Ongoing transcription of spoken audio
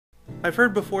I've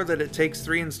heard before that it takes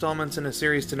 3 installments in a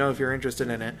series to know if you're interested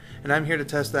in it, and I'm here to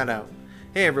test that out.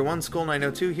 Hey everyone,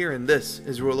 Skull902 here, and this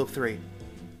is Rule of 3.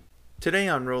 Today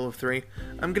on Rule of 3,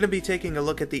 I'm going to be taking a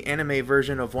look at the anime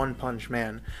version of One Punch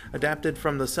Man, adapted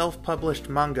from the self-published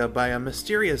manga by a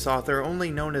mysterious author only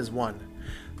known as One.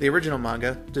 The original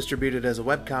manga, distributed as a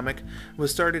webcomic,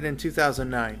 was started in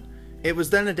 2009. It was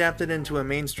then adapted into a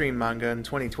mainstream manga in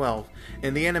 2012,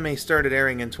 and the anime started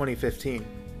airing in 2015.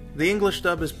 The English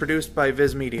dub is produced by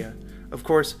Viz Media. Of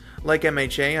course, like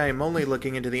MHA, I am only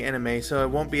looking into the anime, so I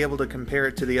won't be able to compare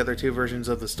it to the other 2 versions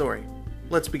of the story.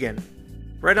 Let's begin.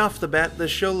 Right off the bat, this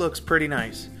show looks pretty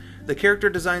nice. The character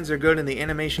designs are good and the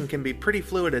animation can be pretty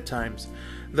fluid at times,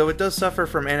 though it does suffer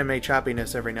from anime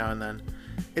choppiness every now and then.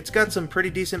 It's got some pretty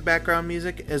decent background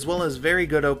music, as well as very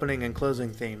good opening and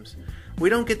closing themes. We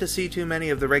don't get to see too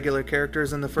many of the regular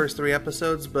characters in the first 3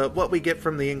 episodes, but what we get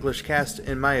from the English cast,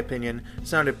 in my opinion,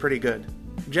 sounded pretty good.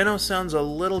 Genos sounds a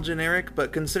little generic,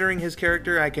 but considering his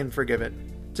character, I can forgive it.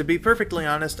 To be perfectly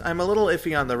honest, I'm a little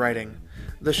iffy on the writing.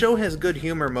 The show has good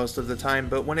humor most of the time,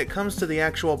 but when it comes to the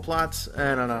actual plots,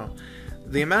 I don't know.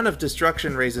 The amount of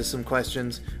destruction raises some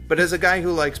questions, but as a guy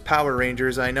who likes Power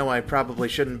Rangers, I know I probably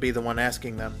shouldn't be the one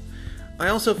asking them. I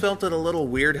also felt it a little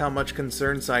weird how much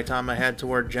concern Saitama had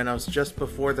toward Genos just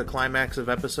before the climax of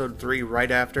episode 3, right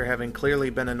after having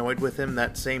clearly been annoyed with him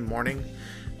that same morning.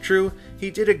 True, he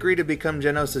did agree to become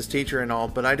Genos' teacher and all,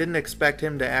 but I didn't expect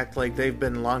him to act like they've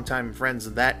been longtime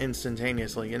friends that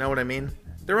instantaneously, you know what I mean?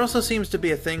 There also seems to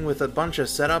be a thing with a bunch of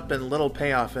setup and little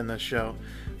payoff in this show.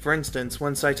 For instance,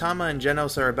 when Saitama and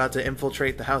Genos are about to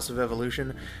infiltrate the House of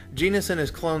Evolution, Genos and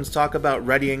his clones talk about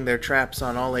readying their traps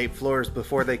on all 8 floors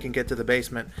before they can get to the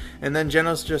basement, and then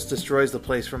Genos just destroys the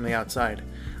place from the outside.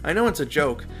 I know it's a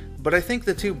joke, but I think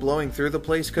the 2 blowing through the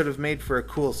place could have made for a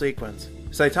cool sequence.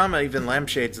 Saitama even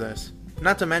lampshades this.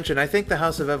 Not to mention, I think the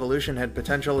House of Evolution had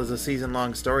potential as a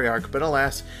season-long story arc, but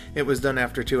alas, it was done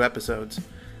after 2 episodes.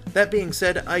 That being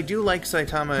said, I do like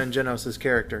Saitama and Genos'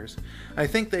 characters. I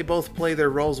think they both play their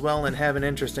roles well and have an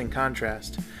interesting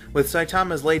contrast. With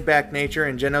Saitama's laid-back nature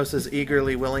and Genos'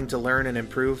 eagerly willing to learn and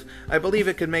improve, I believe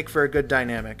it could make for a good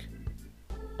dynamic.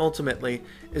 Ultimately,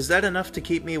 is that enough to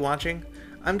keep me watching?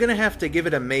 I'm gonna have to give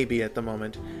it a maybe at the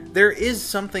moment. There is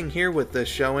something here with this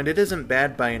show, and it isn't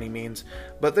bad by any means,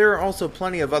 but there are also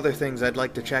plenty of other things I'd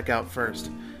like to check out first.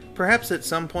 Perhaps at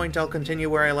some point I'll continue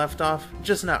where I left off,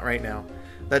 just not right now.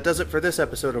 That does it for this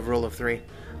episode of Rule of 3.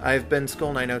 I've been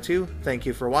Skull902, thank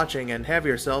you for watching, and have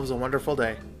yourselves a wonderful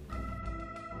day.